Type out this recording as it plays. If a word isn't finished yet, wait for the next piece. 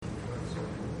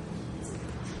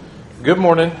Good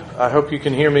morning. I hope you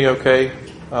can hear me okay.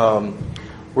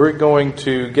 We're going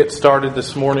to get started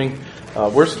this morning.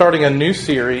 We're starting a new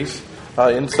series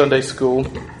in Sunday school.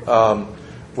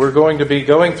 We're going to be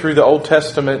going through the Old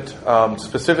Testament,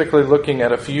 specifically looking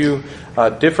at a few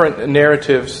different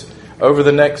narratives over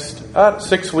the next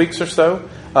 6 weeks or so.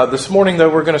 This morning,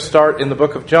 though, we're going to start in the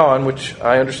book of John, which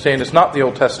I understand is not the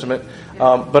Old Testament.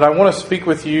 But I want to speak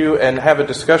with you and have a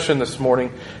discussion this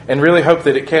morning, and really hope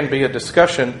that it can be a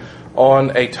discussion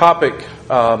on a topic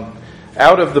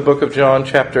out of the book of John,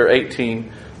 chapter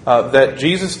 18, that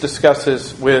Jesus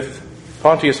discusses with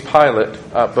Pontius Pilate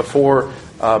before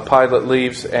Pilate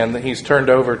leaves and he's turned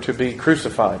over to be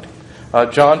crucified.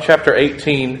 John chapter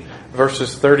 18,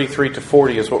 verses 33 to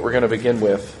 40 is what we're going to begin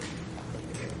with.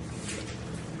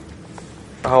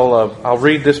 I'll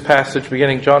read this passage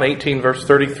beginning John 18, verse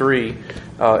 33,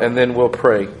 and then we'll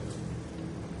pray.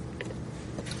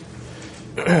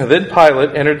 Then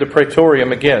Pilate entered the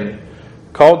praetorium again,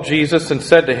 called Jesus and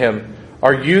said to him,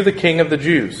 "Are you the king of the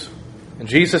Jews?" And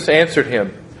Jesus answered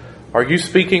him, "Are you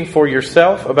speaking for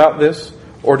yourself about this,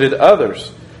 or did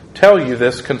others tell you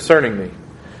this concerning me?"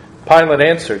 Pilate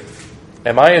answered,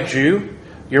 "Am I a Jew?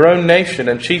 Your own nation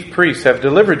and chief priests have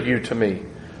delivered you to me.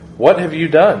 What have you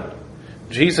done?"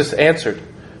 Jesus answered,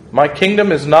 "My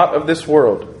kingdom is not of this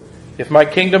world. If my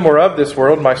kingdom were of this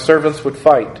world, my servants would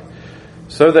fight,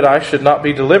 so that I should not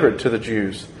be delivered to the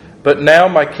Jews. But now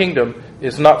my kingdom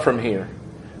is not from here."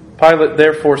 Pilate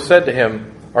therefore said to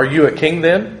him, "Are you a king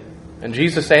then?" And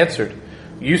Jesus answered,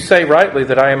 "You say rightly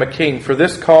that I am a king. For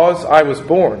this cause I was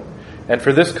born, and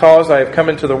for this cause I have come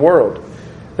into the world,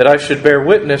 that I should bear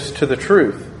witness to the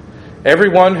truth.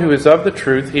 Everyone who is of the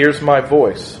truth hears my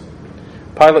voice."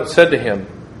 Pilate said to him,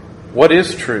 "What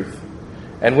is truth?"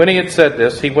 And when he had said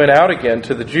this, he went out again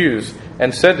to the Jews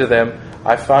and said to them,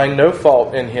 "I find no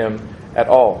fault in him at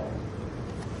all."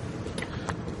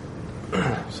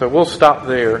 So we'll stop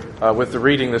there with the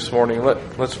reading this morning.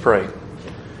 Let's pray.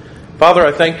 Father,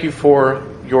 I thank you for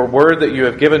your word that you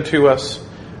have given to us.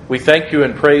 We thank you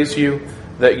and praise you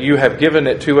that you have given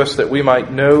it to us that we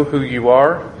might know who you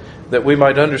are, that we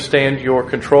might understand your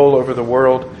control over the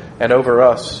world and over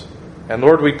us. And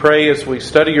Lord, we pray as we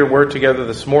study your word together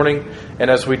this morning and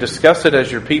as we discuss it as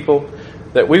your people,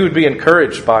 that we would be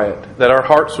encouraged by it, that our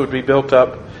hearts would be built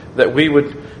up, that we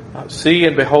would see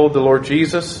and behold the Lord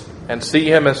Jesus and see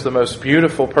him as the most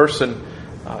beautiful person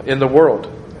in the world.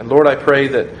 And Lord, I pray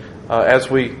that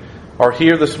as we are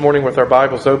here this morning with our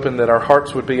Bibles open, that our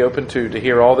hearts would be open to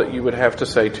hear all that you would have to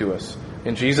say to us.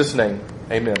 In Jesus' name,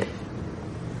 amen.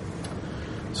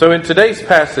 So in today's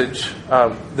passage,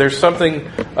 there's something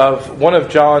of one of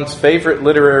John's favorite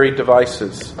literary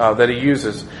devices that he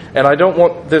uses. And I don't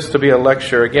want this to be a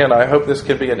lecture. Again, I hope this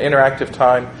can be an interactive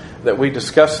time that we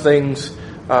discuss things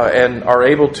and are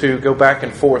able to go back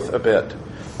and forth a bit.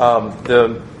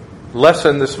 The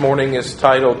lesson this morning is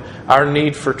titled, "Our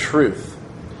Need for Truth."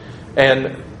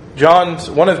 And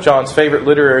one of John's favorite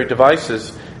literary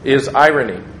devices is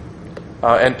irony.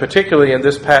 And particularly in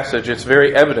this passage, it's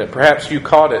very evident. Perhaps you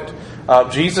caught it.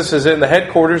 Jesus is in the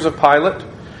headquarters of Pilate,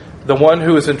 the one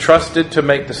who is entrusted to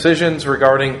make decisions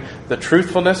regarding the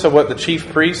truthfulness of what the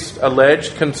chief priests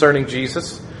alleged concerning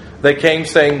Jesus. They came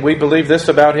saying, "We believe this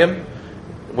about him.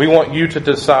 We want you to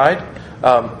decide."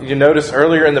 You notice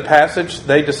earlier in the passage,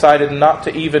 they decided not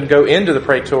to even go into the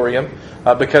praetorium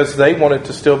because they wanted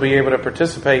to still be able to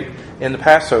participate in the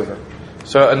Passover.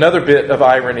 So another bit of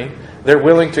irony. They're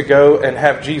willing to go and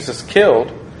have Jesus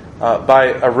killed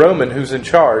by a Roman who's in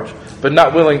charge, but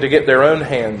not willing to get their own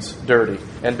hands dirty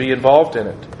and be involved in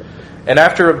it. And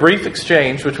after a brief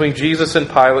exchange between Jesus and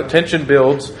Pilate, tension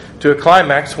builds to a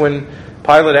climax when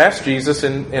Pilate asks Jesus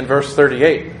in verse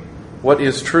 38, "What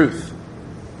is truth?"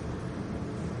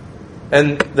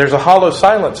 And there's a hollow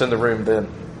silence in the room then,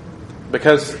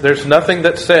 because there's nothing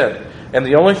that's said. And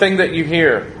the only thing that you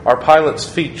hear are Pilate's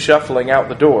feet shuffling out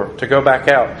the door to go back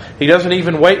out. He doesn't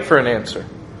even wait for an answer.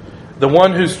 The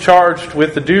one who's charged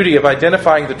with the duty of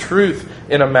identifying the truth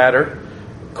in a matter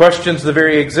questions the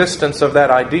very existence of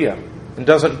that idea and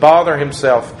doesn't bother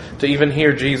himself to even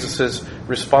hear Jesus'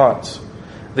 response.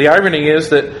 The irony is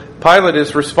that Pilate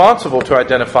is responsible to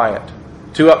identify it,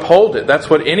 to uphold it. That's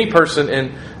what any person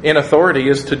in authority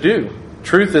is to do.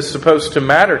 Truth is supposed to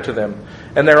matter to them.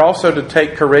 And they're also to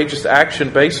take courageous action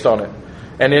based on it.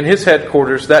 And in his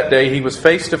headquarters that day, he was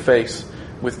face to face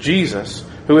with Jesus,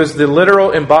 who is the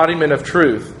literal embodiment of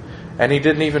truth, and he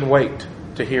didn't even wait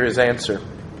to hear his answer.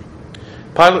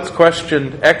 Pilate's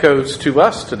question echoes to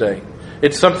us today.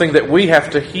 It's something that we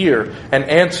have to hear and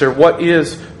answer. What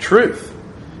is truth?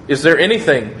 Is there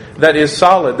anything that is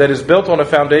solid, that is built on a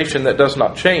foundation that does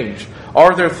not change?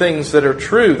 Are there things that are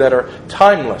true, that are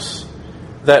timeless,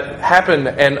 that happen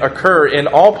and occur in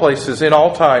all places, in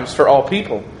all times, for all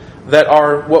people, that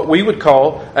are what we would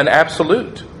call an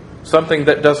absolute, something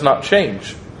that does not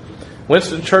change?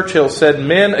 Winston Churchill said,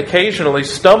 "Men occasionally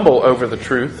stumble over the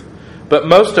truth, but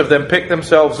most of them pick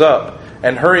themselves up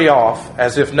and hurry off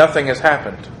as if nothing has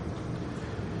happened."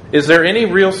 Is there any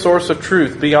real source of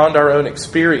truth beyond our own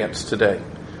experience today?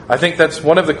 I think that's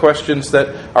one of the questions that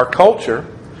our culture,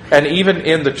 and even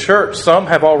in the church, some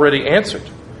have already answered.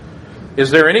 Is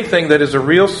there anything that is a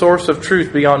real source of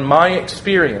truth beyond my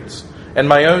experience and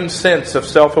my own sense of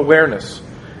self-awareness?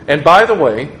 And by the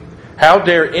way, how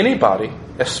dare anybody,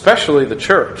 especially the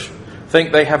church,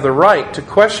 think they have the right to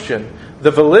question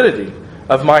the validity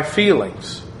of my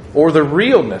feelings or the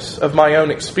realness of my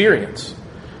own experience?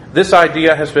 This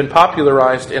idea has been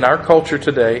popularized in our culture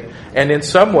today, and in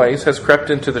some ways has crept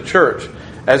into the church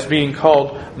as being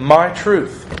called my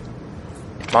truth.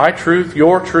 My truth,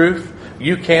 your truth.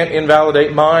 You can't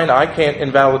invalidate mine, I can't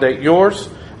invalidate yours.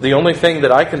 The only thing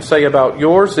that I can say about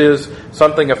yours is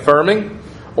something affirming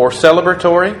or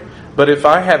celebratory. But if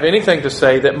I have anything to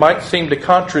say that might seem to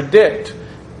contradict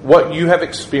what you have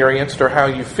experienced or how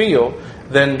you feel,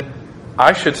 then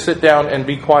I should sit down and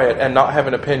be quiet and not have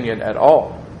an opinion at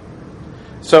all.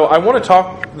 So I want to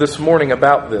talk this morning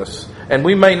about this. And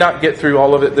we may not get through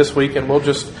all of it this week, and we'll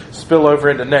just spill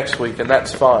over into next week, and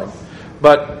that's fine.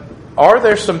 But are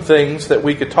there some things that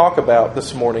we could talk about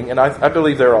this morning, and I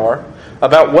believe there are,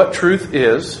 about what truth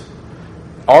is?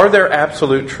 Are there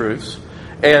absolute truths?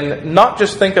 And not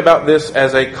just think about this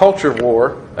as a culture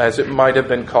war, as it might have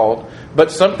been called,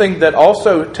 but something that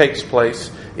also takes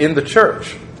place in the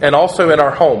church and also in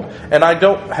our home. And I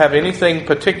don't have anything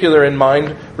particular in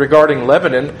mind regarding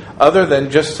Lebanon other than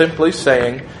just simply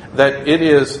saying that it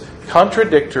is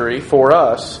contradictory for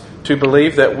us to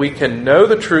believe that we can know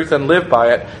the truth and live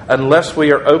by it unless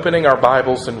we are opening our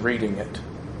Bibles and reading it.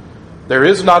 There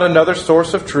is not another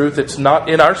source of truth. It's not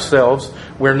in ourselves.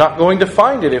 We're not going to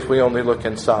find it if we only look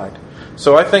inside.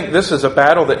 So I think this is a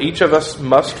battle that each of us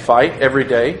must fight every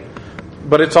day.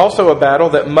 But it's also a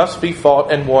battle that must be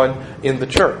fought and won in the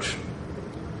church.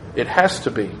 It has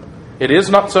to be. It is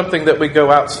not something that we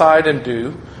go outside and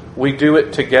do. We do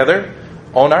it together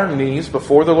on our knees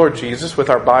before the Lord Jesus with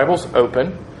our Bibles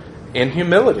open in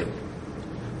humility.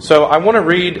 So I want to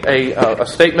read a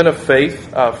statement of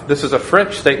faith. This is a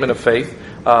French statement of faith,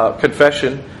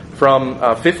 confession from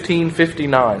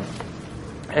 1559.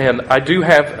 And I do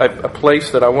have a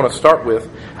place that I want to start with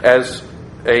as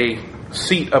a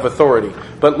seat of authority.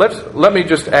 But let me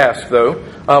just ask, though,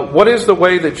 what is the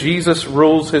way that Jesus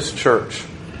rules His church?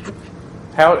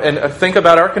 And think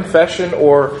about our confession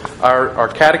or our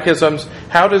catechisms.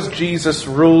 How does Jesus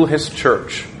rule His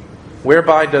church?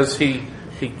 Whereby does He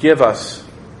give us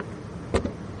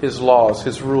His laws,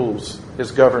 His rules,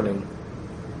 His governing?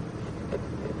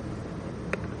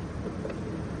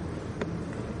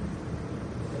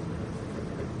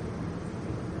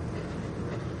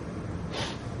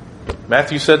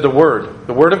 Matthew said the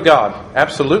Word of God,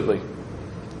 absolutely.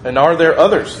 And are there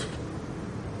others?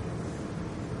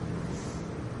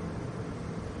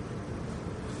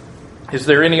 Is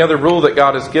there any other rule that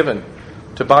God has given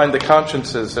to bind the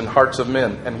consciences and hearts of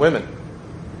men and women?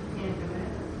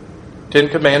 10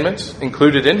 Commandments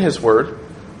included in His Word,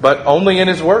 but only in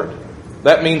His Word.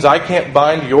 That means I can't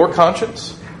bind your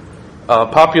conscience.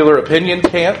 Popular opinion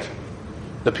can't.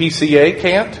 The PCA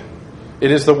can't. It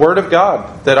is the Word of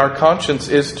God that our conscience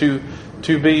is to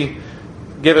be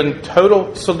given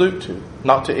total salute to,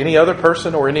 not to any other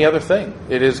person or any other thing.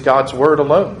 It is God's Word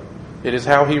alone. It is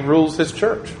how He rules His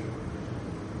church.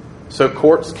 So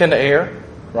courts can err,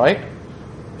 right?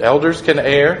 Elders can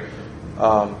err.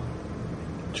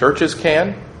 Churches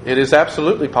can. It is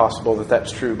absolutely possible that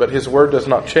that's true, but His Word does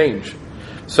not change.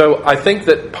 So I think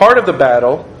that part of the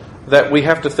battle that we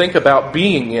have to think about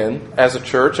being in as a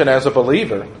church and as a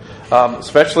believer,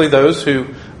 especially those who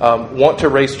want to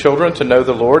raise children to know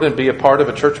the Lord and be a part of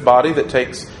a church body that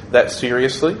takes that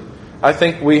seriously, I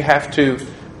think we have to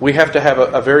have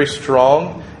a very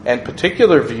strong and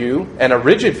particular view and a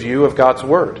rigid view of God's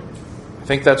Word. I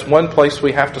think that's one place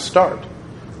we have to start.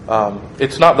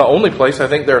 It's not the only place. I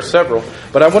think there are several.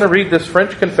 But I want to read this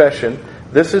French confession.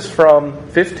 This is from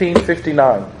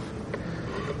 1559.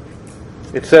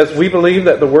 It says, "We believe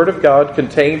that the Word of God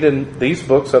contained in these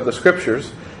books of the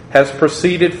Scriptures has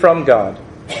proceeded from God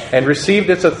and received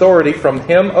its authority from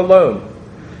Him alone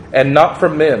and not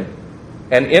from men.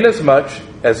 And inasmuch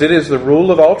as it is the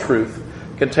rule of all truth,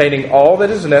 containing all that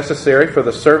is necessary for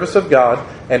the service of God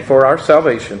and for our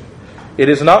salvation, It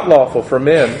is not lawful for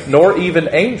men, nor even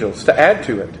angels, to add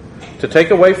to it, to take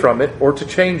away from it, or to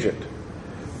change it.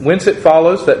 Whence it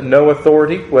follows that no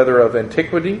authority, whether of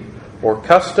antiquity, or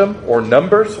custom, or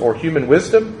numbers, or human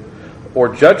wisdom,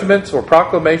 or judgments, or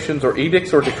proclamations, or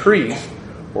edicts, or decrees,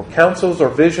 or counsels, or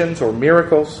visions, or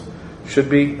miracles, should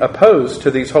be opposed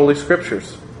to these holy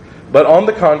Scriptures. But on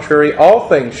the contrary, all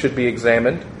things should be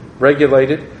examined,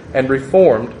 regulated, and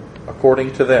reformed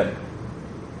according to them.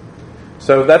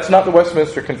 So that's not the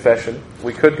Westminster Confession.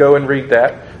 We could go and read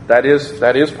that. That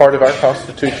is part of our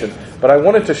Constitution. But I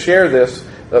wanted to share this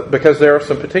because there are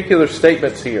some particular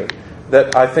statements here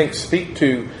that I think speak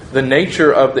to the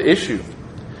nature of the issue.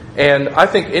 And I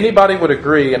think anybody would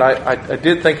agree, and I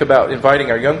did think about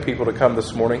inviting our young people to come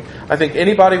this morning. I think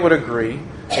anybody would agree,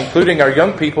 including our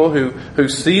young people who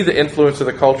see the influence of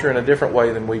the culture in a different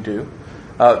way than we do,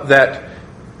 that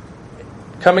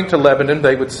coming to Lebanon,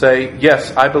 they would say,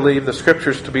 yes, I believe the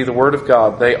Scriptures to be the Word of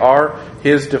God. They are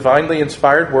His divinely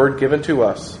inspired Word given to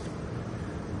us.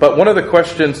 But one of the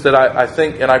questions that I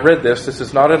think, and I read this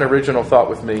is not an original thought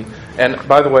with me, and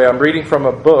by the way, I'm reading from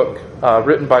a book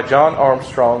written by John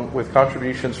Armstrong with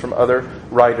contributions from other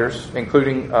writers,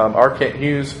 including R. Kent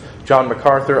Hughes, John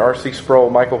MacArthur, R.C.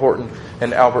 Sproul, Michael Horton,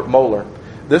 and Albert Mohler.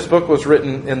 This book was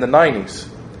written in the 90s,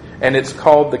 and it's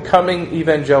called The Coming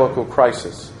Evangelical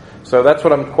Crisis. So that's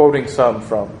what I'm quoting some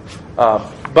from.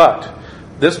 But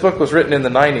this book was written in the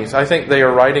 90s. I think they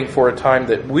are writing for a time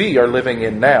that we are living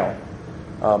in now.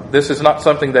 This is not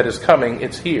something that is coming,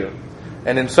 it's here.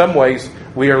 And in some ways,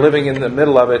 we are living in the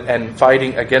middle of it and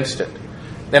fighting against it.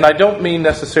 And I don't mean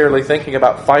necessarily thinking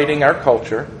about fighting our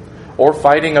culture or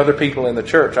fighting other people in the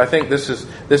church. I think this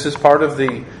is part of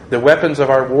the weapons of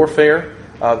our warfare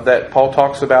that Paul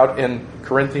talks about in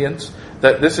Corinthians.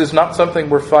 That this is not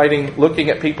something we're fighting looking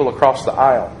at people across the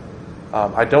aisle.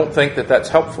 I don't think that that's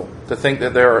helpful, to think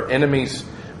that there are enemies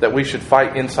that we should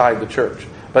fight inside the church.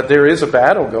 But there is a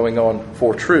battle going on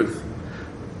for truth.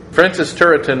 Francis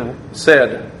Turretin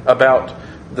said about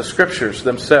the Scriptures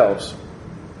themselves,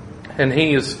 and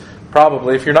he is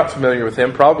probably, if you're not familiar with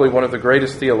him, probably one of the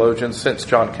greatest theologians since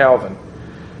John Calvin.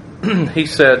 He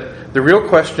said, the real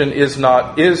question is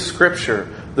not, is Scripture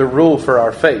the rule for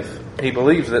our faith? He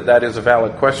believes that is a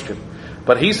valid question.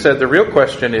 But he said the real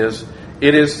question is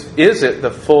it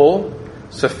the full,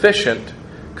 sufficient,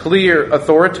 clear,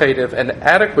 authoritative, and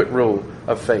adequate rule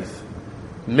of faith?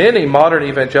 Many modern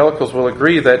evangelicals will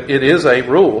agree that it is a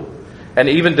rule and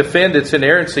even defend its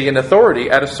inerrancy and authority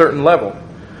at a certain level.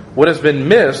 What has been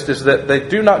missed is that they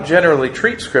do not generally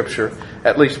treat Scripture,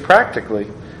 at least practically,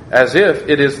 as if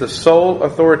it is the sole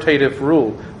authoritative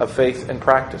rule of faith and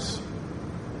practice.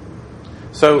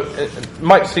 So it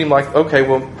might seem like, okay,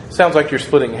 well, sounds like you're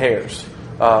splitting hairs.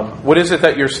 What is it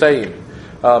that you're saying?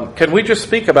 Can we just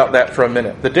speak about that for a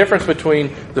minute? The difference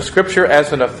between the Scripture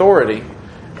as an authority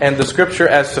and the Scripture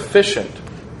as sufficient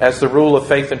as the rule of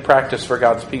faith and practice for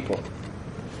God's people.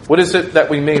 What is it that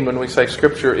we mean when we say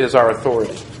Scripture is our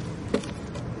authority?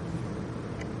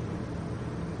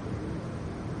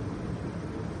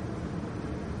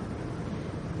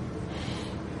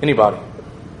 Anybody?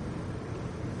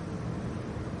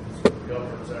 It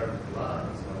governs our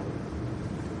lives.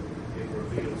 It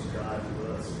reveals God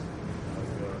to us.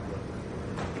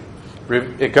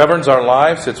 It governs our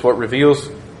lives. It's what reveals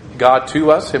God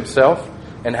to us, Himself,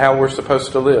 and how we're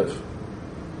supposed to live.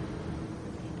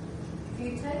 If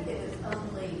you take it as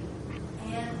only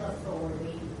an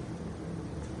authority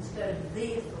instead of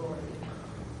the authority,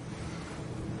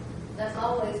 that's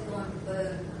always going to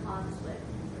bode conflict.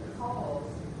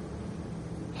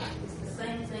 Because it's the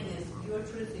same thing as your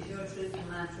truth is your truth and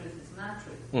my truth is my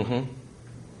truth. Mm-hmm.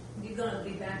 You're going to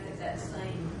be back at that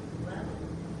same level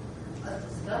of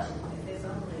discussion. If there's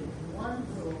only one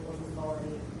rule of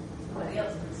authority, somebody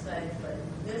else can say, but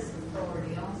this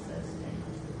authority also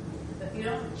stands. But if you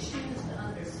don't choose to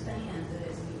understand that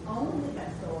it's the only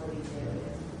authority there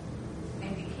is,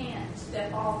 and you can't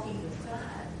step off either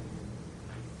side,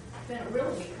 then it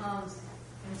really becomes,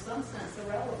 in some sense,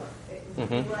 irrelevant. It would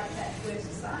be like that where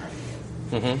society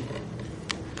is. Mm-hmm.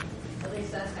 At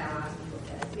least that's how I look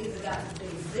at it. It's either got to be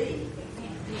the, it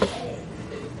can't be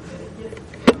a.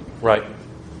 Right.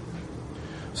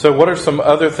 So what are some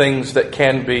other things that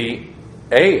can be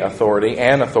an authority,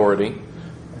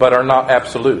 but are not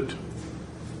absolute,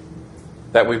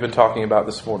 that we've been talking about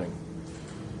this morning?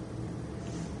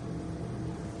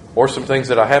 Or some things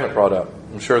that I haven't brought up.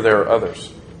 I'm sure there are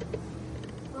others.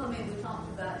 Well, I mean, we talked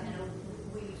about,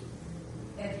 we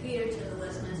adhere to the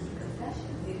Westminster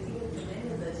Confession. We adhere to many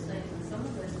of those things, and some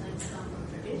of those things come from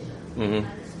tradition. Mm-hmm.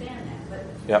 I understand that. But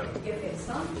Yep. if at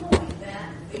some point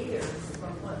that veers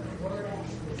from what the Word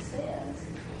actually says,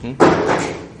 Hmm?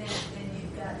 then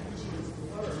you've got to choose the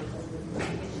Word as the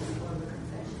condition for the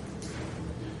confession.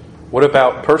 What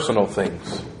about personal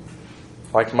things,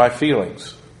 like my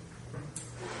feelings,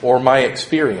 or my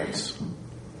experience,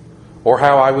 or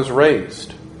how I was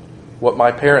raised, what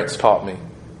my parents taught me?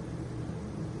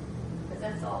 But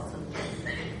that's all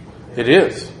subjective. It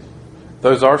is.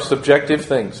 Those are subjective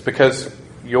things, because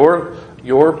your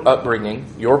upbringing,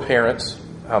 your parents,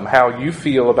 how you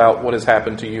feel about what has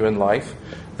happened to you in life,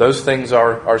 those things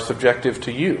are subjective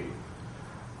to you.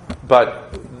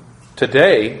 But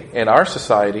today, in our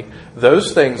society,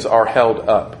 those things are held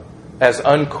up as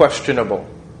unquestionable,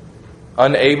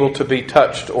 unable to be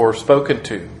touched or spoken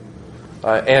to.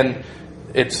 And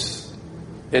it's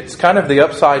kind of the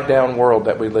upside down world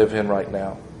that we live in right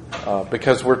now.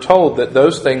 Because we're told that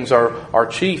those things are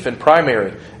chief and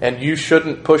primary, and you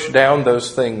shouldn't push down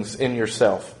those things in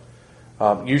yourself.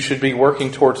 You should be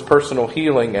working towards personal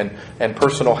healing and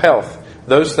personal health.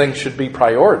 Those things should be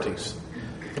priorities.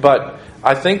 But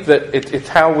I think that it's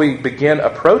how we begin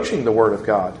approaching the Word of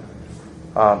God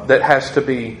that has to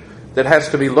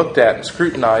be looked at and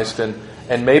scrutinized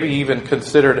and maybe even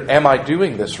considered, am I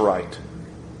doing this right?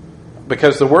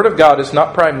 Because the Word of God is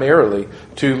not primarily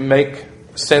to make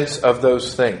sense of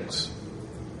those things.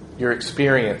 Your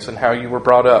experience and how you were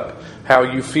brought up, how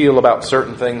you feel about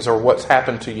certain things or what's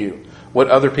happened to you, what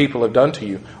other people have done to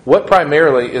you. What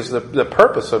primarily is the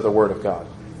purpose of the Word of God?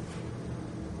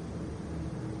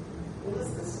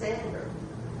 What's the standard?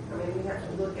 I mean, we have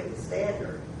to look at the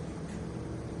standard.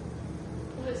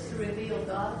 Well, it's to reveal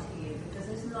God to you, because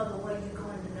there's no other way you're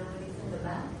going to know anything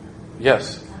about Him.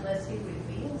 Yes. Unless He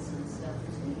reveals Himself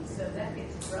to you. So that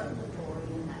gets revelatory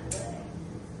in that way.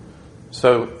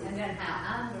 So, And then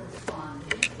how I'm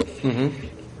responding. mm-hmm.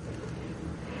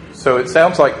 So it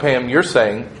sounds like, Pam, you're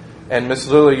saying, and Miss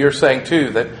Lily, you're saying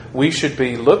too, that we should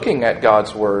be looking at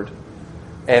God's Word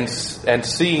and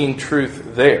seeing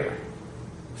truth there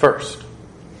first.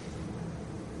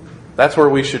 That's where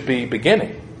we should be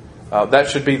beginning. That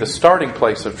should be the starting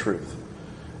place of truth.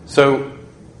 So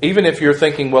even if you're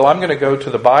thinking, well, I'm going to go to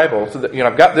the Bible,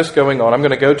 I've got this going on, I'm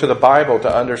going to go to the Bible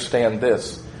to understand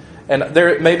this. And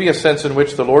there may be a sense in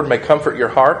which the Lord may comfort your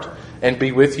heart and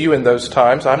be with you in those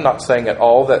times. I'm not saying at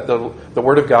all that the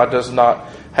Word of God does not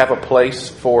have a place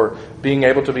for being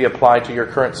able to be applied to your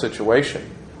current situation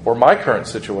or my current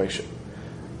situation.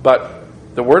 But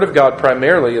the Word of God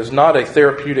primarily is not a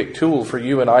therapeutic tool for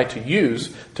you and I to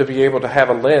use to be able to have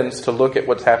a lens to look at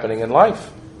what's happening in life.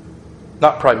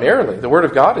 Not primarily. The Word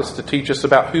of God is to teach us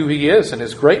about who He is and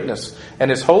His greatness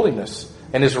and His holiness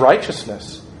and His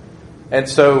righteousness. And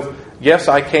so, yes,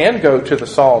 I can go to the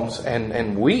Psalms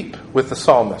and weep with the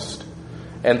psalmist.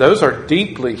 And those are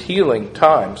deeply healing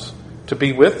times to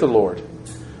be with the Lord.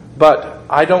 But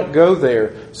I don't go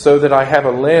there so that I have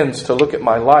a lens to look at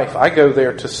my life. I go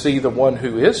there to see the one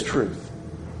who is truth,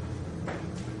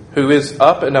 who is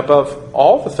up and above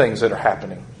all the things that are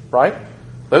happening, right?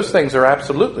 Those things are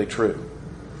absolutely true.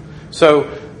 So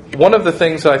one of the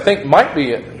things that I think might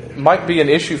be an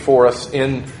issue for us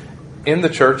in the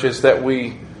church is that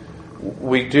we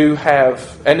do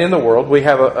have, and in the world, we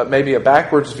have maybe a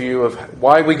backwards view of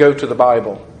why we go to the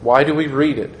Bible. Why do we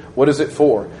read it? What is it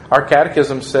for? Our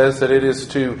catechism says that it is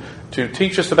to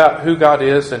teach us about who God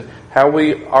is and how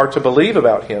we are to believe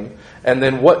about Him, and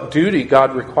then what duty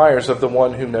God requires of the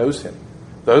one who knows Him.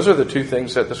 Those are the two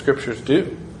things that the Scriptures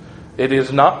do. It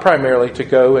is not primarily to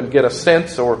go and get a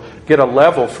sense or get a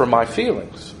level for my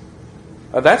feelings.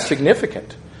 That's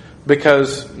significant.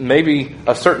 Because maybe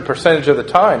a certain percentage of the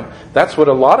time, that's what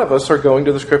a lot of us are going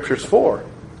to the Scriptures for.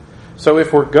 So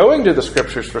if we're going to the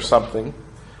Scriptures for something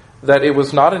that it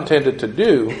was not intended to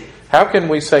do, how can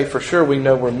we say for sure we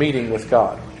know we're meeting with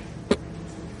God?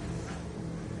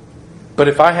 But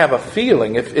if I have a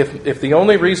feeling, if the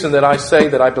only reason that I say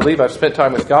that I believe I've spent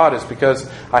time with God is because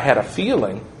I had a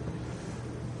feeling,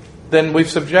 then we've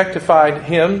subjectified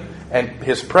Him and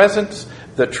His presence,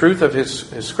 the truth of His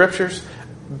Scriptures,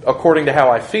 according to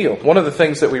how I feel. One of the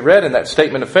things that we read in that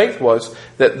statement of faith was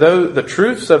that though the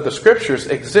truths of the Scriptures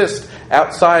exist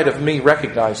outside of me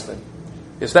recognize them.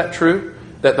 Is that true?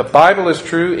 That the Bible is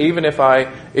true even if I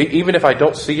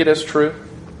don't see it as true?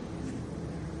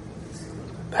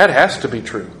 That has to be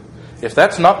true. If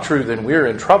that's not true, then we're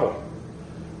in trouble.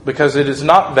 Because it is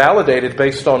not validated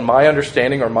based on my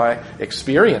understanding or my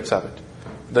experience of it.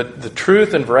 The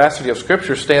truth and veracity of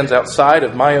Scripture stands outside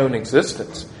of my own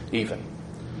existence, even.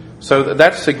 So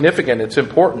that's significant. It's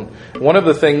important. One of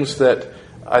the things that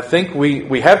I think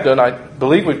we have done, I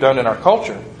believe we've done in our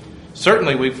culture,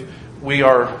 certainly we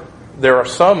are there are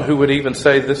some who would even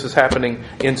say this is happening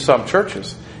in some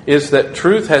churches, is that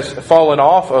truth has fallen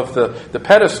off of the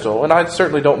pedestal. And I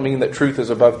certainly don't mean that truth is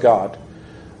above God.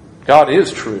 God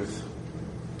is truth.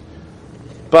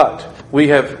 But we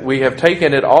have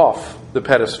taken it off the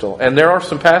pedestal. And there are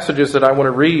some passages that I want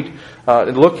to read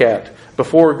and look at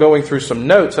before going through some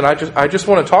notes. And I just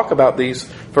want to talk about these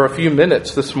for a few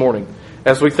minutes this morning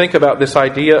as we think about this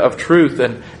idea of truth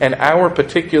and our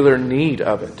particular need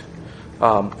of it.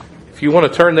 If you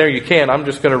want to turn there, you can. I'm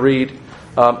just going to read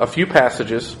a few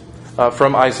passages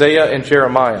from Isaiah and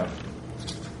Jeremiah.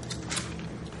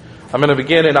 I'm going to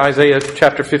begin in Isaiah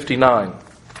chapter 59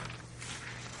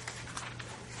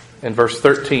 and verse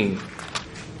 13.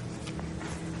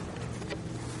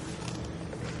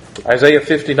 Isaiah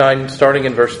 59, starting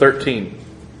in verse 13.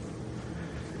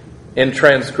 In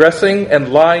transgressing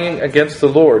and lying against the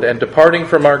Lord, and departing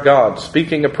from our God,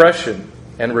 speaking oppression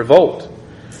and revolt,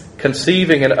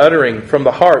 conceiving and uttering from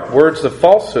the heart words of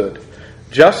falsehood,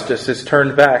 justice is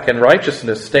turned back, and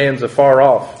righteousness stands afar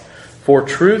off. For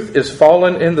truth is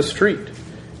fallen in the street,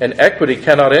 and equity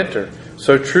cannot enter,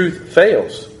 so truth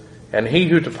fails, and he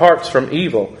who departs from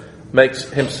evil makes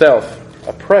himself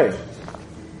a prey.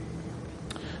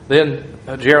 Then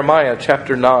Jeremiah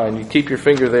chapter 9. You keep your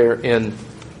finger there in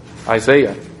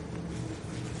Isaiah.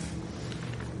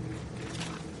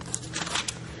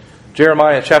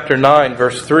 Jeremiah chapter 9,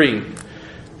 verse 3.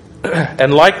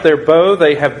 And like their bow,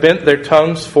 they have bent their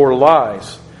tongues for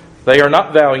lies. They are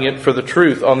not valiant for the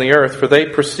truth on the earth, for they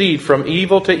proceed from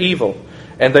evil to evil,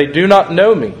 and they do not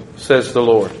know me, says the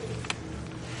Lord.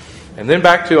 And then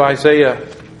back to Isaiah,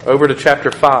 over to chapter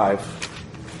 5.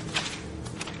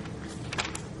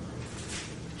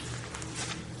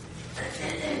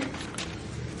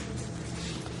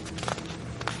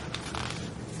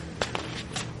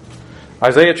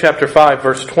 Isaiah chapter 5,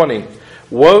 verse 20.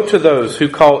 Woe to those who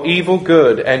call evil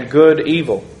good and good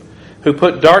evil, who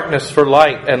put darkness for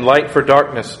light and light for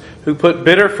darkness, who put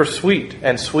bitter for sweet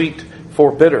and sweet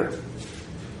for bitter.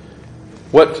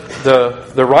 What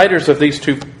the writers of these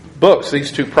two books,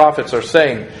 these two prophets, are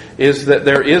saying is that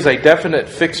there is a definite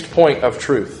fixed point of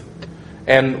truth.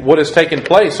 And what has taken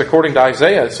place, according to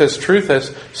Isaiah, it says truth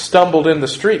has stumbled in the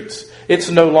streets. It's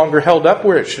no longer held up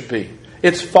where it should be.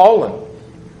 It's fallen.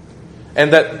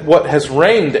 And that what has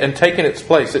reigned and taken its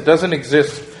place, it doesn't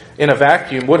exist in a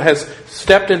vacuum. What has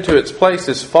stepped into its place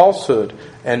is falsehood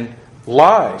and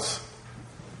lies.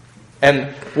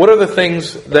 And what are the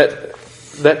things that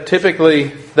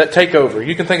typically take over?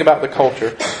 You can think about the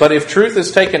culture. But if truth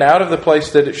is taken out of the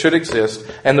place that it should exist,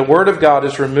 and the Word of God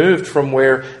is removed from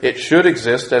where it should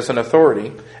exist as an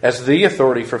authority, as the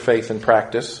authority for faith and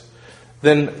practice,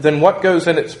 then what goes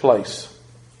in its place?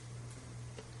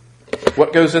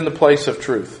 What goes in the place of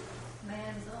truth?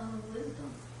 Man's own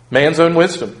wisdom. Man's own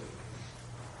wisdom.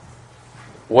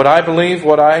 What I believe,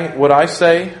 what I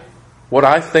say, what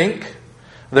I think.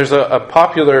 There's a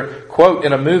popular quote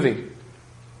in a movie.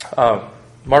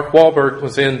 Mark Wahlberg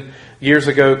was in years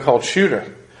ago called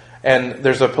Shooter. And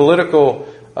there's a political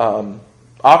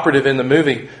operative in the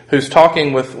movie who's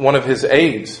talking with one of his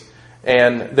aides.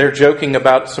 And they're joking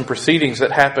about some proceedings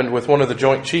that happened with one of the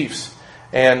Joint Chiefs.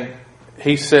 And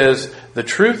he says, the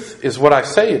truth is what I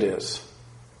say it is.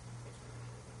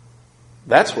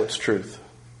 That's what's truth.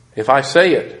 If I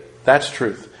say it, that's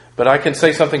truth. But I can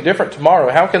say something different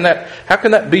tomorrow. How can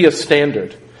that be a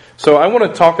standard? So I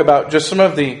want to talk about just some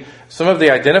of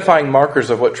the identifying markers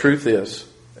of what truth is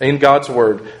in God's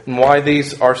Word and why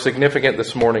these are significant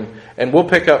this morning. And we'll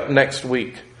pick up next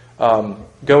week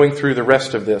going through the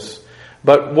rest of this.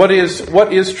 But what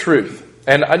is truth?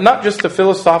 And not just a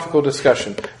philosophical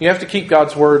discussion. You have to keep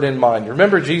God's Word in mind.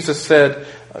 Remember, Jesus said,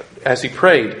 as He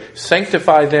prayed,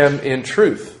 sanctify them in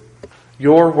truth.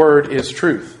 Your Word is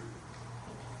truth.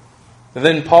 And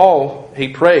then Paul, he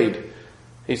prayed.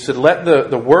 He said, let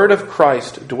the Word of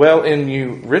Christ dwell in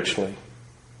you richly.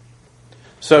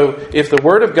 So, if the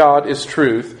Word of God is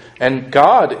truth, and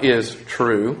God is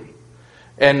true,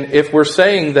 and if we're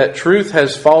saying that truth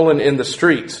has fallen in the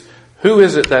streets, who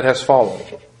is it that has fallen?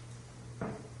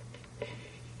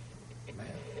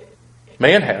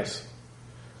 Man has.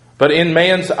 But in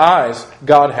man's eyes,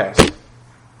 God has.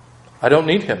 I don't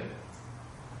need Him.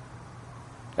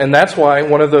 And that's why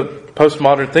one of the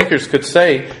postmodern thinkers could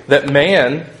say that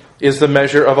man is the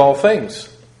measure of all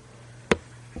things.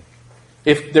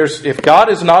 If God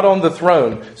is not on the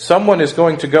throne, someone is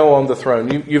going to go on the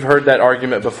throne. You've heard that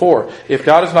argument before. If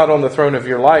God is not on the throne of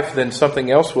your life, then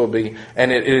something else will be.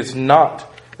 And it is not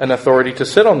an authority to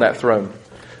sit on that throne.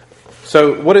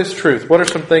 So what is truth? What are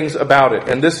some things about it?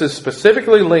 And this is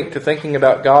specifically linked to thinking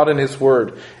about God and His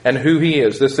Word and who He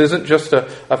is. This isn't just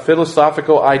a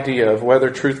philosophical idea of whether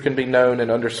truth can be known and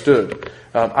understood.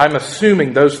 I'm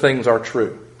assuming those things are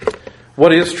true.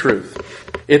 What is truth?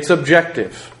 It's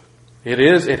objective.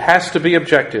 It has to be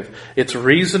objective. It's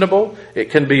reasonable. It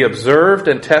can be observed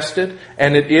and tested,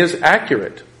 and it is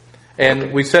accurate.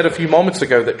 And we said a few moments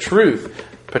ago that truth,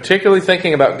 particularly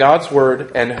thinking about God's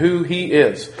Word and who He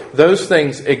is, those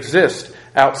things exist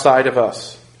outside of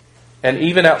us, and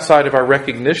even outside of our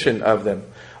recognition of them.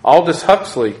 Aldous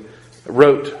Huxley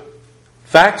wrote,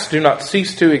 "Facts do not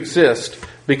cease to exist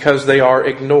because they are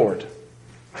ignored."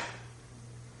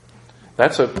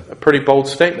 That's a pretty bold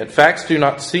statement. Facts do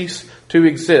not cease to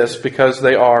exist because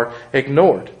they are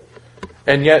ignored.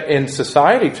 And yet in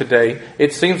society today,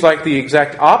 it seems like the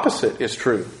exact opposite is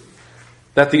true.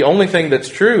 That the only thing that's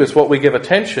true is what we give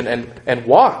attention and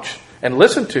watch and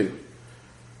listen to.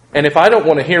 And if I don't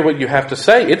want to hear what you have to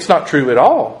say, it's not true at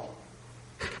all.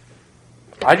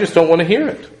 I just don't want to hear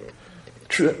it.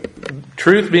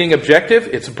 Truth being objective,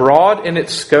 it's broad in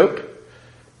its scope.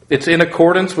 It's in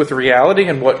accordance with reality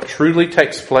and what truly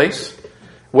takes place,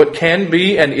 what can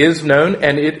be and is known,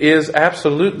 and it is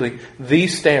absolutely the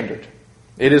standard.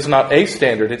 It is not a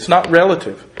standard. It's not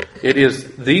relative. It is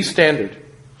the standard.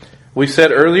 We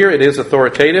said earlier it is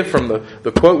authoritative from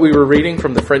the quote we were reading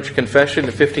from the French Confession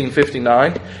in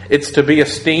 1559. It's to be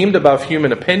esteemed above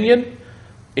human opinion,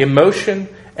 emotion,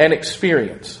 and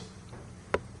experience.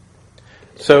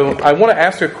 So I want to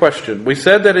ask a question. We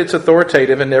said that it's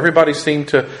authoritative, and everybody seemed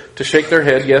to shake their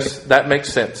head. Yes, that makes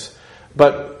sense.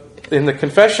 But in the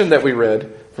confession that we read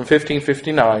from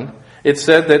 1559, it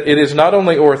said that it is not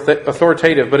only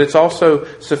authoritative, but it's also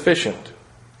sufficient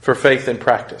for faith and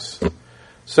practice.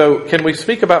 So can we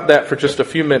speak about that for just a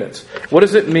few minutes? What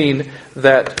does it mean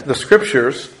that the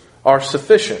Scriptures are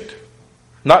sufficient?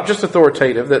 Not just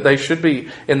authoritative, that they should be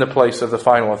in the place of the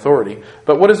final authority,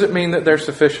 but what does it mean that they're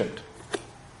sufficient?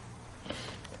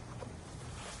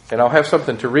 And I'll have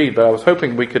something to read, but I was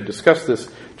hoping we could discuss this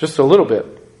just a little bit.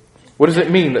 What does it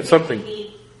mean that something...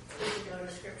 We go to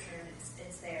Scripture and it's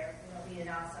there. We don't need an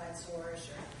outside source.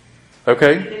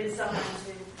 Okay. Maybe someone to,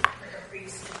 like a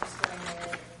priest to explain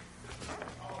it.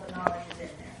 All the knowledge is in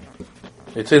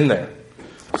there. It's in there.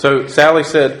 So Sally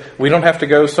said, we don't have to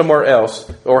go somewhere else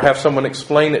or have someone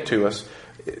explain it to us.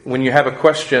 When you have a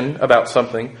question about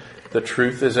something, the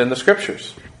truth is in the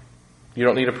Scriptures. You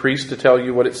don't need a priest to tell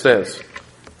you what it says.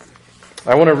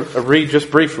 I want to read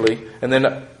just briefly, and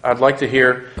then I'd like to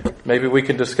hear, maybe we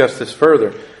can discuss this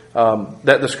further,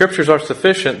 that the Scriptures are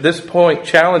sufficient. This point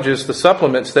challenges the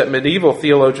supplements that medieval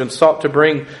theologians sought to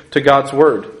bring to God's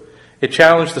Word. It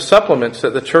challenged the supplements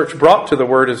that the church brought to the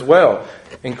Word as well,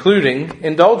 including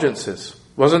indulgences.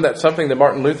 Wasn't that something that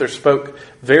Martin Luther spoke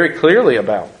very clearly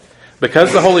about?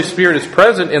 Because the Holy Spirit is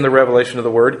present in the revelation of the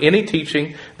Word, any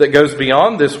teaching that goes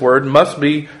beyond this Word must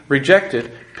be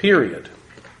rejected, period.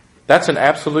 That's an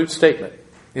absolute statement.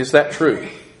 Is that true?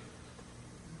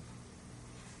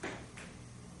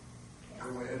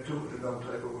 Don't add to it, don't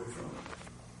take away from it.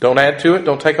 Don't add to it,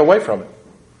 don't take away from it.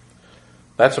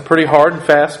 That's a pretty hard and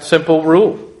fast, simple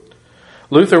rule.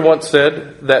 Luther once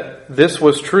said that this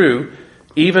was true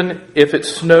even if it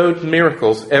snowed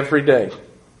miracles every day.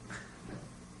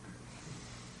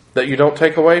 That you don't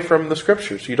take away from the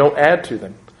Scriptures. You don't add to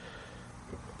them.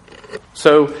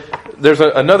 So there's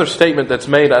another statement that's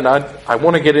made, and I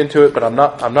want to get into it, but I'm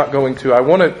not going to. I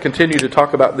want to continue to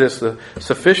talk about this, the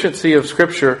sufficiency of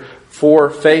Scripture for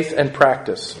faith and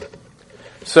practice.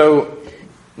 So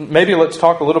maybe let's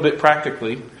talk a little bit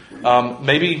practically.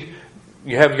 Maybe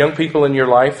you have young people in your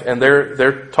life, and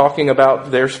they're talking about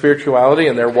their spirituality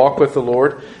and their walk with the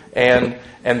Lord, and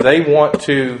they want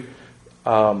to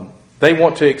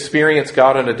experience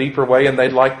God in a deeper way, and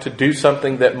they'd like to do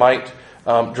something that might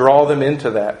draw them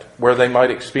into that, where they might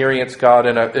experience God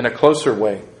in a closer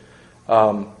way.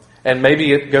 And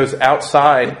maybe it goes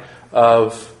outside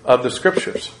of the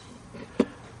Scriptures.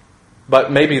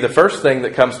 But maybe the first thing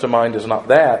that comes to mind is not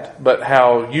that, but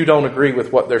how you don't agree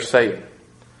with what they're saying.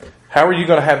 How are you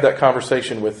going to have that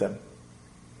conversation with them?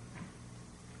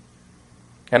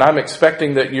 And I'm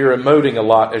expecting that you're emoting a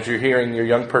lot as you're hearing your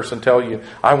young person tell you,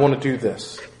 I want to do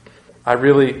this. I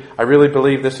really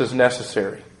believe this is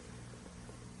necessary.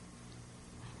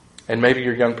 And maybe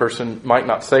your young person might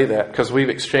not say that because we've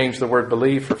exchanged the word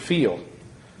believe for feel.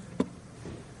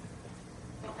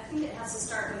 Well, I think it has to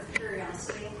start with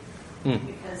curiosity.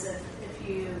 Because if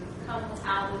you come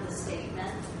out with a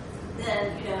statement,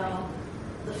 then,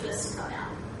 the fists come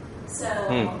out. So,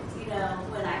 when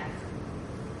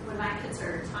my kids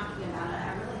are talking about it,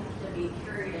 I really have to to be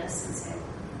curious and say,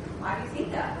 why do you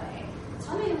think that way?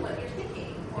 Tell me what you're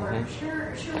thinking, or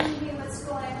share with me what's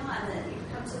going on, that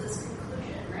you've come to this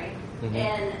conclusion, right?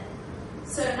 And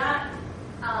so not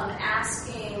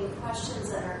asking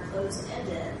questions that are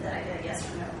closed-ended, that I get a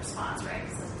yes or no response, right?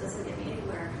 Because that doesn't get me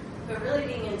anywhere. But really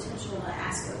being intentional to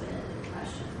ask open-ended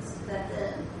questions that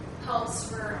then helps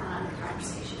spur on a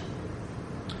conversation.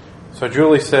 So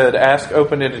Julie said, ask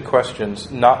open-ended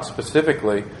questions, not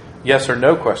specifically yes or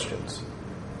no questions.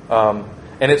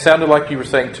 And it sounded like you were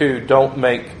saying, too, don't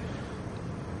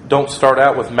start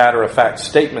out with matter-of-fact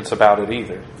statements about it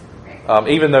either.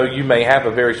 Even though you may have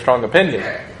a very strong opinion.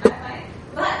 Sure,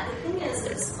 but the thing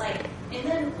is like, and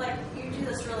then like you do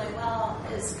this really well,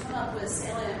 is come up with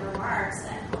salient remarks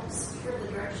that help steer the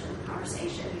direction of the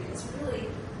conversation, because really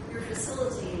you're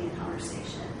facilitating a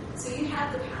conversation. So you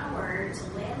have the power to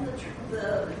land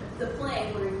the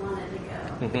plane where you want it to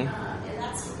go, and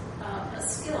that's a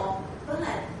skill. But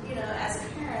as a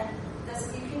parent,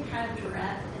 you can kind of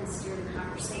direct and steer the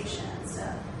conversation. So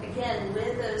again,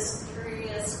 with those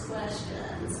curious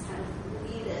questions, kind of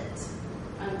lead it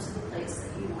to the place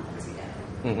that you want it to go.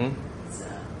 So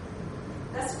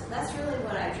that's really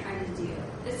what I'm trying to do.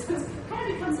 It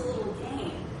kind of becomes a little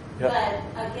game, but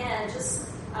again, just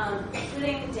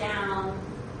putting down,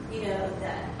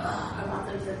 that I want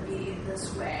them to be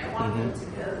this way. I want them to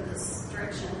go this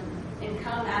direction, and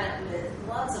come at it with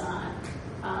gloves on.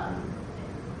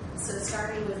 So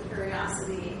starting with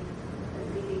curiosity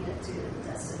and leading it to the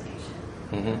destination.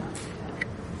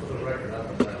 For the record, I'm a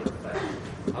matter of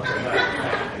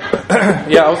fact.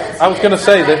 Yeah, I was going to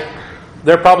say that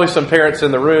there are probably some parents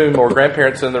in the room or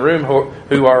grandparents in the room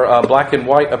who are black and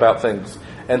white about things.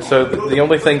 And so the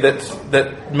only thing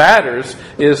that matters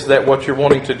is that what you're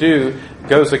wanting to do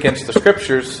goes against the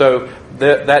Scriptures, so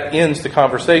that ends the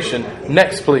conversation.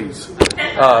 Next, please.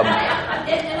 And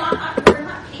we're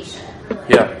not patient, really,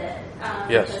 with it.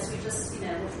 Yes. Because we just,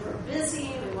 if we're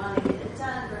busy, we want to get it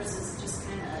done, versus just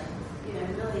kind of,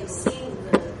 really seeing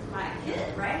my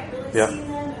kid, right? Really seeing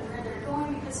them and where they're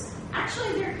going, because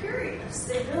actually they're curious.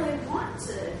 They really want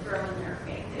to grow in their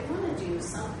faith. They want to do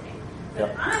something.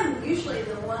 But I'm usually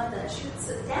the one that shoots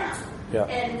it down. Yeah.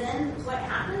 And then what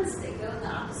happens? They go in the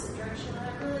opposite direction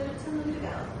that I really would tell them to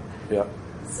go. Yeah.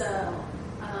 So,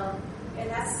 and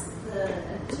that's the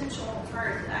intentional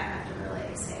part that I have to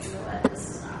really say, you know what, this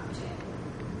is an opportunity.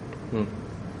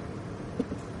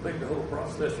 I think the whole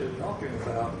process you're talking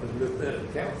about is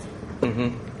methodic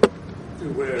counseling, to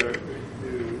where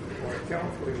you are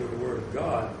counseling with the Word of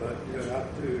God, but you have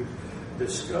to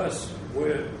discuss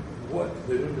what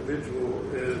the individual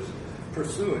is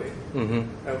pursuing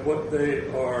and what they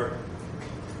are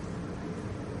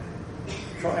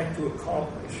trying to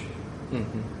accomplish,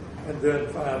 and then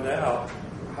find out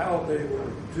how they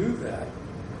will do that.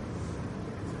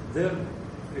 Then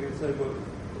you can say, well,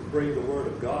 bring the Word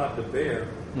of God to bear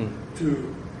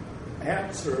to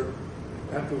answer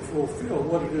and to fulfill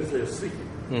what it is they're seeking.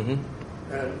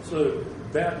 And so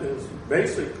that is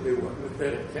basically what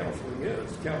methodic counseling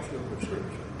is, counseling with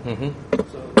Scripture.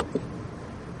 So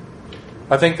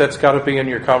I think that's got to be in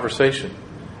your conversation.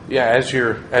 Yeah, as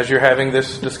you're having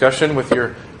this discussion with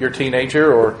your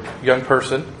teenager or young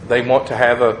person, they want to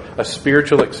have a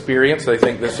spiritual experience. They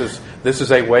think this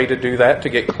is a way to do that, to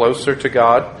get closer to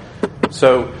God.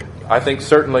 So I think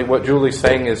certainly what Julie's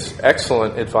saying is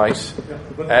excellent advice.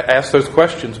 Ask those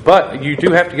questions, but you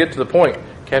do have to get to the point.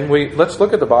 Let's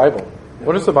look at the Bible.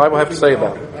 What does the Bible have to say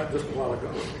about it? Just a while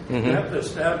ago, you have to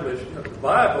establish that the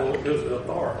Bible is the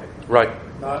authority, right?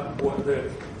 Not what they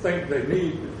think they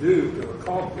need to do to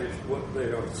accomplish what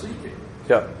they are seeking.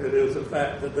 Yeah. It is the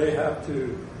fact that they have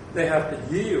to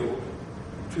yield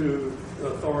to the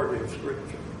authority of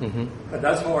Scripture, and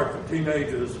that's hard for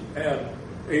teenagers and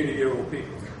 80-year-old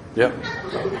people. Yep.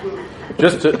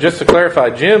 Just to clarify,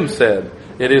 Jim said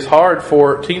it is hard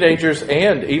for teenagers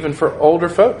and even for older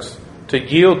folks to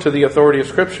yield to the authority of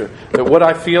Scripture. That what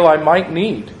I feel I might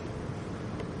need,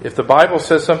 if the Bible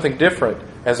says something different,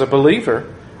 as a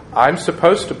believer, I'm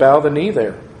supposed to bow the knee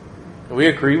there. Do we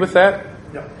agree with that?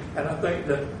 Yeah, and I think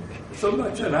that so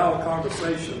much in our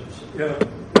conversations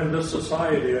in this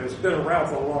society, and it's been around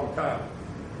for a long time,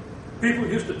 people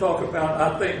used to talk about,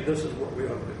 I think this is what we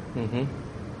ought to do.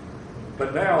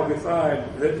 But now we find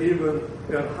that even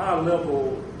in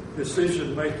high-level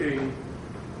decision-making,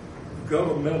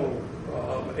 governmental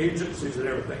agencies and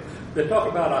everything, they talk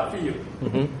about I feel.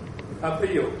 I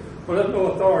feel. Well, there's no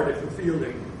authority for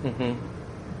feeling.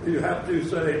 You have to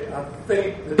say, I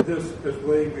think that this is the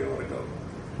way we ought to go.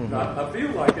 Not, I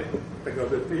feel like it,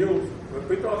 because it feels, when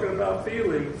we're talking about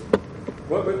feelings,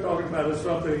 what we're talking about is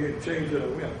something you can change in a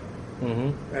whim.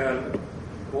 Mm-hmm. And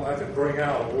well, I could bring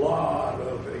out a lot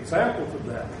of examples of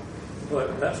that,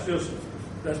 but that's just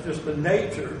the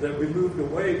nature that we moved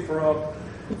away from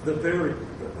the very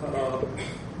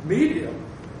medium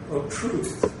of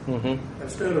truth. Mm-hmm.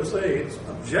 Instead of saying it's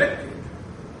objective,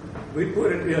 we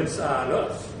put it inside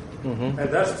us. Mm-hmm. And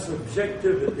that's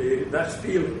subjectivity, that's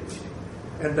feelings.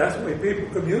 And that's the way people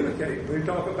communicate. When we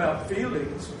talk about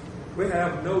feelings, we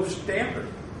have no standard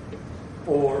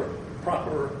for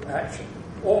proper action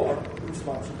or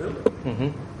responsibility. Mm-hmm.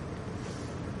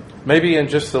 Maybe in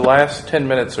just the last 10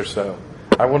 minutes or so,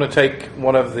 I want to take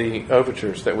one of the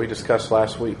overtures that we discussed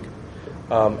last week.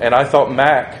 And I thought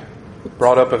Mac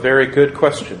brought up a very good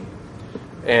question.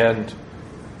 And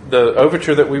the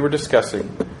overture that we were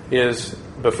discussing is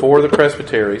before the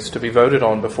presbyteries to be voted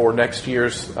on before next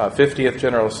year's 50th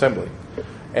General Assembly.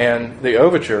 And the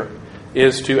overture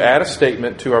is to add a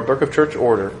statement to our Book of Church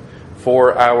Order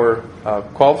for our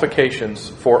qualifications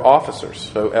for officers,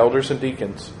 so elders and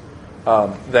deacons,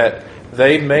 that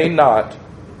they may not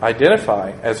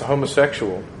identify as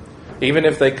homosexual, even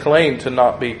if they claim to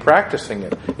not be practicing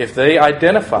it. If they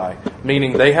identify,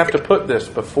 meaning they have to put this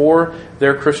before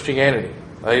their Christianity.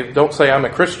 They don't say, I'm a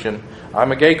Christian,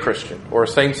 I'm a gay Christian, or a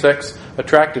same-sex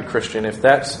attracted Christian. If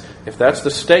that's the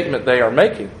statement they are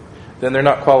making, then they're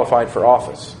not qualified for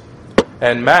office.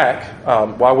 And Mac,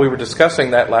 while we were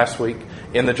discussing that last week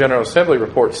in the General Assembly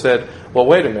report, said, well,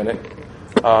 wait a minute,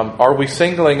 are we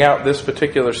singling out this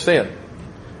particular sin?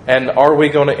 And are we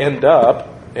going to end up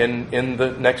in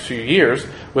the next few years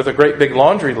with a great big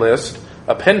laundry list,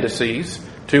 appendices,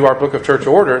 to our Book of Church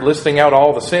Order, listing out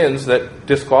all the sins that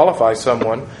disqualify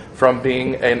someone from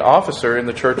being an officer in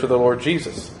the Church of the Lord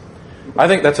Jesus? I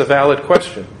think that's a valid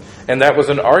question. And that was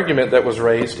an argument that was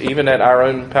raised even at our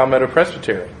own Palmetto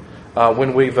Presbytery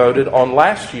when we voted on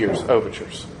last year's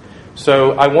overtures.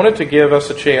 So I wanted to give us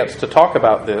a chance to talk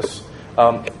about this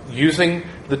using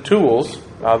the tools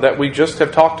that we just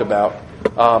have talked about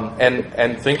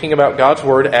and thinking about God's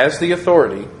Word as the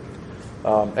authority.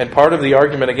 And part of the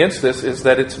argument against this is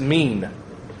that it's mean.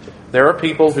 There are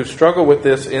people who struggle with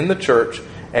this in the church,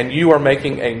 and you are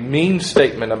making a mean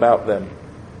statement about them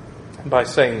by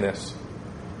saying this.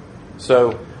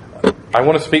 So I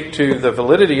want to speak to the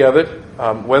validity of it,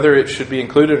 whether it should be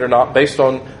included or not, based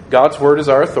on God's Word as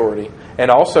our authority,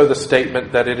 and also the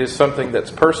statement that it is something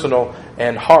that's personal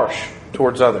and harsh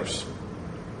towards others.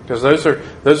 Because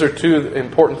those are two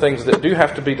important things that do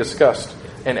have to be discussed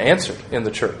and answered in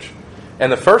the church.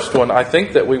 And the first one I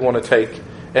think that we want to take,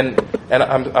 and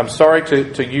I'm sorry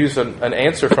to use an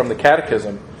answer from the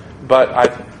Catechism, but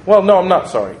I'm not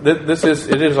sorry.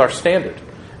 It is our standard.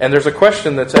 And there's a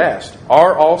question that's asked: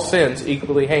 are all sins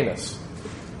equally heinous?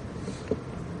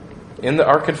 In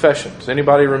our confession, does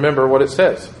anybody remember what it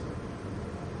says?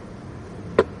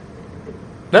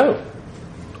 No.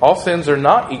 All sins are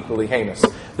not equally heinous.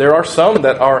 There are some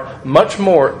that are much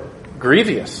more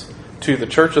grievous to the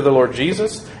Church of the Lord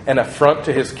Jesus, an affront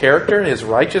to His character, His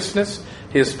righteousness,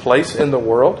 His place in the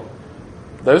world.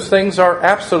 Those things are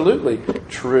absolutely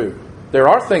true. There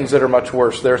are things that are much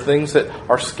worse. There are things that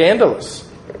are scandalous.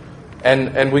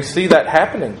 And we see that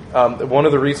happening. One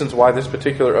of the reasons why this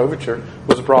particular overture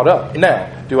was brought up.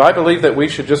 Now, do I believe that we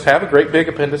should just have a great big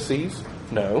appendices?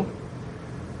 No.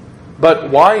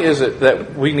 But why is it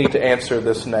that we need to answer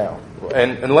this now?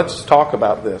 And let's talk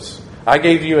about this. I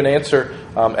gave you an answer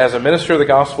as a minister of the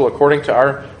gospel according to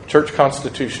our church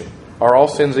constitution. Are all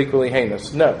sins equally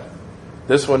heinous? No.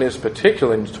 This one is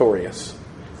particularly notorious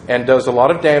and does a lot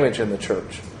of damage in the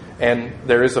church. And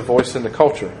there is a voice in the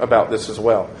culture about this as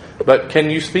well. But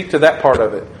can you speak to that part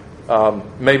of it?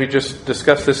 Maybe just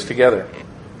discuss this together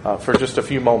for just a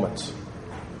few moments.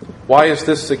 Why is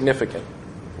this significant?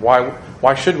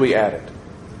 Why should we add it?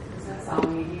 Because that's all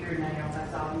you hear now.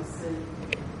 That's all you see.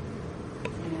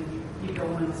 You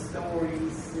go in the store, you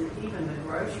see, even the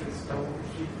grocery stores,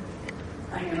 you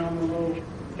hanging on the little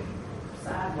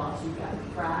sidewalks, you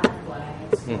got pride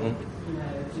flags.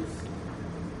 Just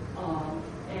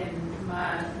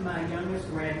and my youngest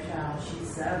grandchild, she's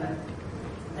 7.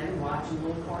 They were watching a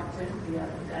little cartoon the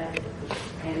other day,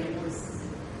 and it was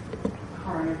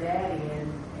her and her daddy,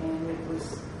 and it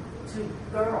was 2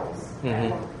 girls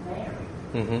that were married.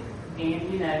 And,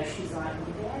 she's like,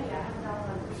 well, Daddy, I don't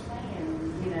understand.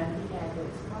 And, he had to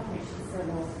explain it. She said,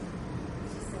 well,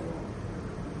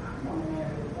 I'm going to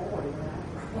marry a boy,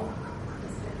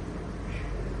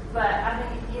 but I mean,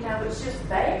 it's just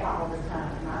there all the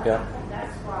time. I think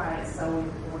that's why it's so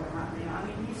important right now. I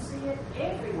mean, you see it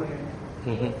everywhere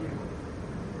now. Everywhere.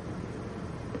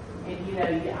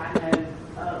 And, I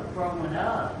know growing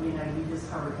up, you just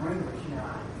heard rumors,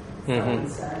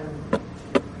 so-and-so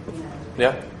you know.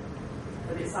 Yeah.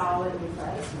 But it's all in your face now.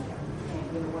 You can't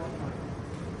get away from it.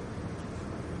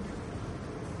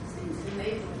 Seems to me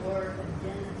the word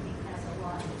identity has a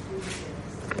lot to do with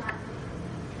this.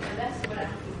 And that's what I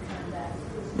keep coming back to.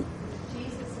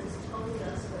 Jesus has told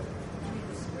us that,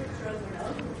 the scripture over and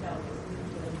over tells us we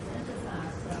need to identify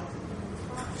ourselves in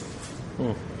Christ.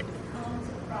 Mm. When we come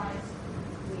to Christ,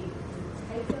 we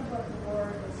take in what the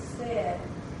word has said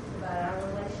about our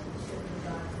relationship with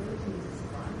God through Jesus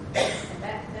Christ. And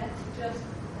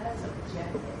that's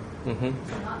objective. Mm-hmm.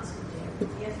 It's not subjective.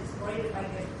 Yes, it's great if I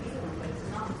get a feeling, but it's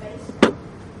not based on.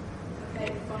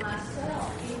 Okay, for myself,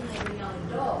 even as a young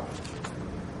adult,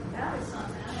 that was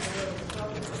something I really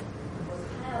struggled with, was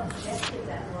how objective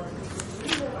that was, because we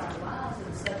live our lives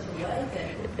in such a way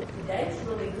that today's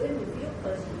really good and you feel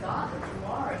close to God, but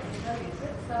tomorrow, your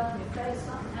trip fell on your face,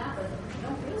 something happened, you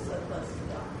don't feel so close to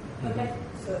God. Okay,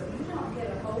 so if you don't get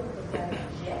a hold of that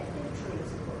objective truth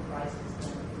of what Christ has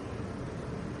done for you,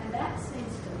 and that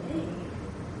seems to me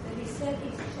that he said he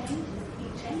changed you, he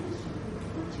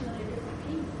put you in a different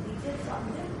kingdom, he did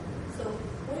something different. So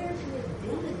where's your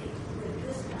identity with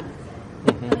this kind of thing?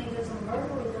 I mean, does a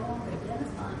murderer go on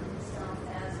identifying himself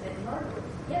as a murderer?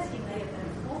 Yes, he may have been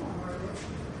a former murderer,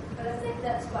 but I think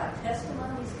that's why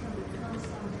testimonies can become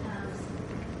sometimes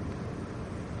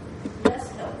less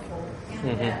helpful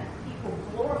in that people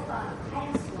glorify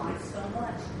past life so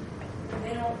much, and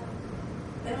they don't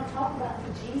talk about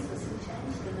the Jesus who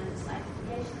changed them in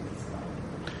sanctification and stuff.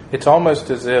 It's almost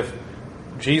as if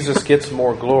Jesus gets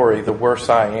more glory the worse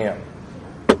I am.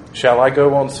 Shall I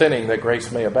go on sinning that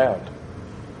grace may abound?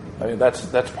 I mean,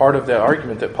 that's part of the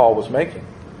argument that Paul was making.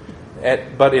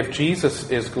 But if Jesus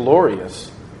is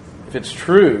glorious, if it's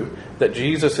true that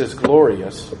Jesus is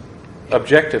glorious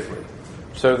objectively,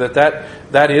 so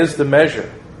that is the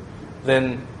measure,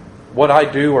 then what I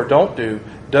do or don't do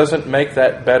doesn't make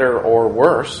that better or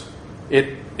worse.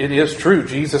 It is true.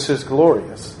 Jesus is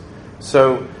glorious.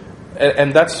 So,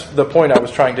 and that's the point I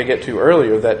was trying to get to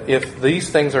earlier, that if these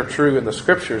things are true in the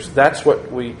Scriptures, that's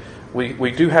what we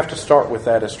do have to start with,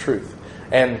 that as truth.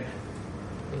 And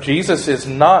Jesus is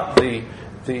not the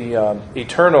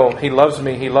eternal, he loves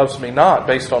me not,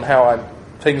 based on how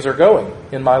things are going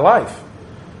in my life.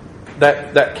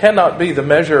 That cannot be the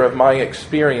measure of my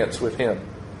experience with him.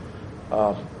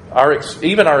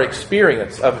 Even our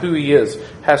experience of who he is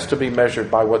has to be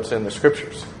measured by what's in the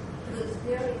Scriptures. It's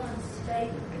very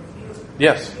unstable.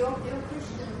 Yes. Your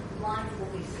Christian life will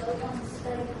be so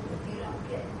unstable if you don't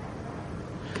get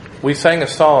that right. We sang a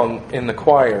song in the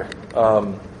choir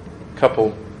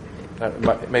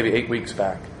maybe 8 weeks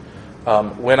back.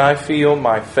 When I feel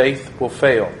my faith will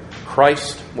fail,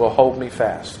 Christ will hold me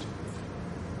fast.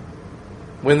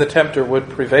 When the tempter would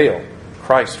prevail,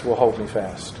 Christ will hold me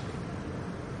fast.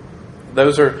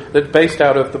 That's based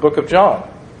out of the book of John.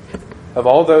 Of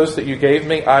all those that you gave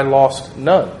me, I lost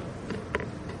none.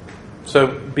 So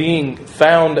being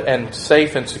found and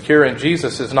safe and secure in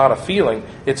Jesus is not a feeling,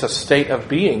 it's a state of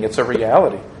being, it's a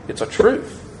reality, it's a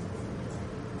truth.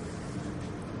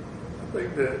 I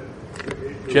think that we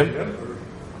need to Jim? remember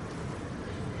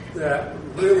that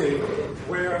really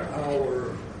where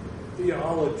our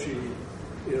theology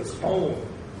is honed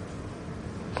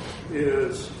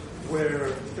is where,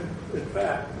 in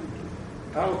fact,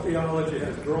 our theology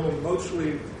has grown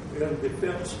mostly in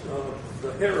defense of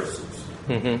the heresies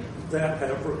that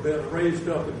have been raised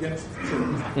up against the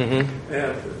church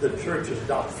and the church's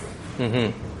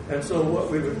doctrine. And so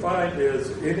what we would find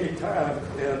is any time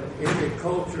in any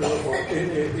culture or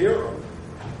any era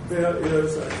there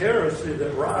is a heresy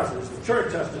that rises, the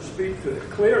church has to speak to it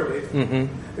clearly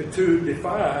to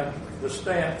define the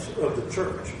stance of the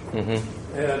church.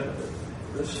 And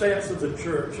the stance of the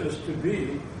church is to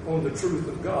be on the truth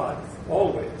of God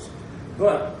always.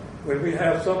 But when we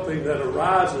have something that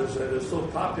arises that is so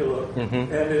popular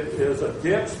and it is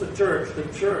against the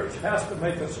church has to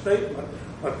make a statement,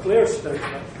 a clear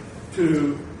statement,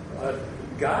 to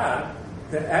guide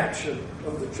the action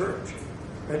of the church.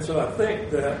 And so I think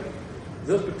that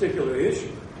this particular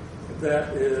issue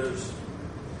that is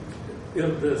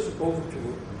in this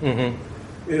overture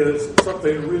is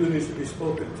something that really needs to be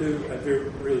spoken to and be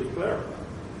really clarified.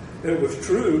 It was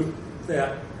true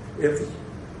that if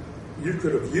you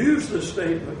could have used this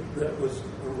statement that was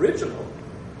original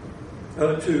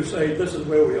to say this is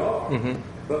where we are,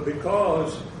 but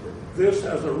because this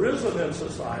has arisen in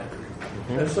society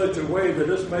in such a way that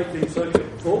it's making such a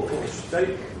vocal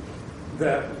statement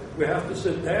that we have to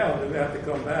sit down and we have to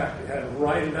come back and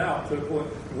write it out to the point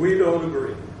we don't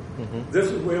agree. This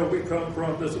is where we come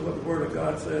from. This is what the Word of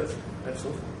God says, and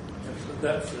so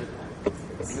that's it.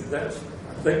 That's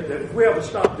think that if we ever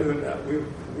stop doing that, we're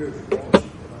going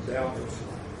down this.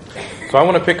 So I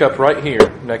want to pick up right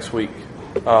here next week,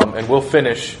 and we'll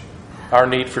finish our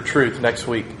need for truth next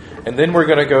week. And then we're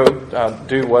going to go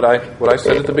do what I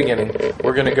said at the beginning.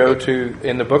 We're going to go to,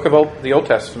 in the books in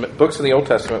the Old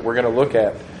Testament, we're going to look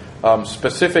at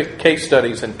specific case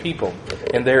studies and people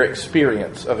and their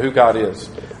experience of who God is.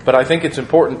 But I think it's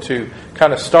important to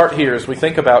kind of start here as we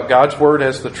think about God's Word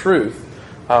as the truth.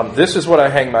 This is what I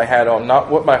hang my hat on,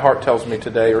 not what my heart tells me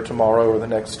today or tomorrow or the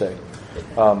next day.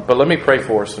 But let me pray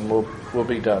for us and we'll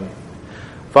be done.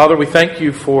 Father, we thank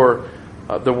you for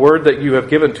the Word that you have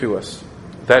given to us.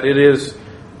 That it is,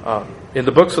 in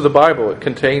the books of the Bible, it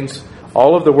contains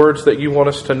all of the words that you want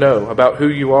us to know about who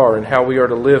you are and how we are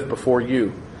to live before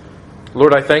you.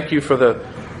 Lord, I thank you for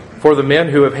the men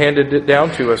who have handed it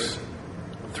down to us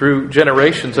through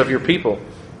generations of your people,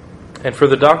 and for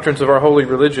the doctrines of our holy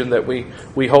religion that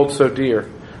we hold so dear.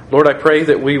 Lord, I pray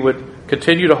that we would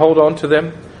continue to hold on to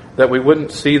them, that we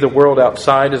wouldn't see the world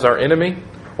outside as our enemy,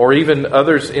 or even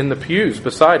others in the pews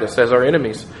beside us as our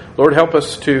enemies. Lord, help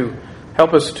us to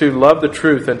love the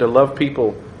truth and to love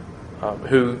people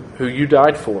who you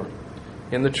died for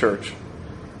in the church.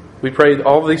 We pray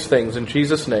all of these things in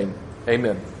Jesus' name.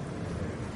 Amen.